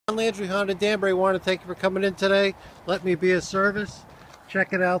Landry Honda Danbury. Want to thank you for coming in today. Let me be of service.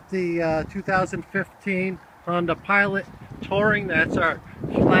 Checking out the 2015 Honda Pilot Touring. That's our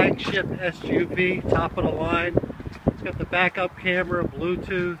flagship SUV, top of the line. It's got the backup camera,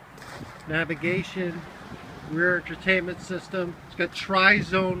 Bluetooth, navigation, rear entertainment system. It's got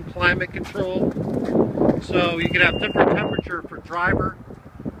tri-zone climate control, so you can have different temperature for driver,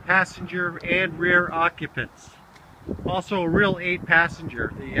 passenger, and rear occupants. Also a real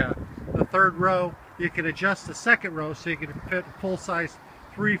 8-passenger. The third row, you can adjust the second row so you can fit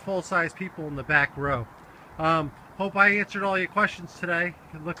three full-size people in the back row. Hope I answered all your questions today.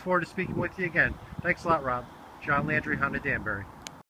 I look forward to speaking with you again. Thanks a lot, Rob. John Landry, Honda Danbury.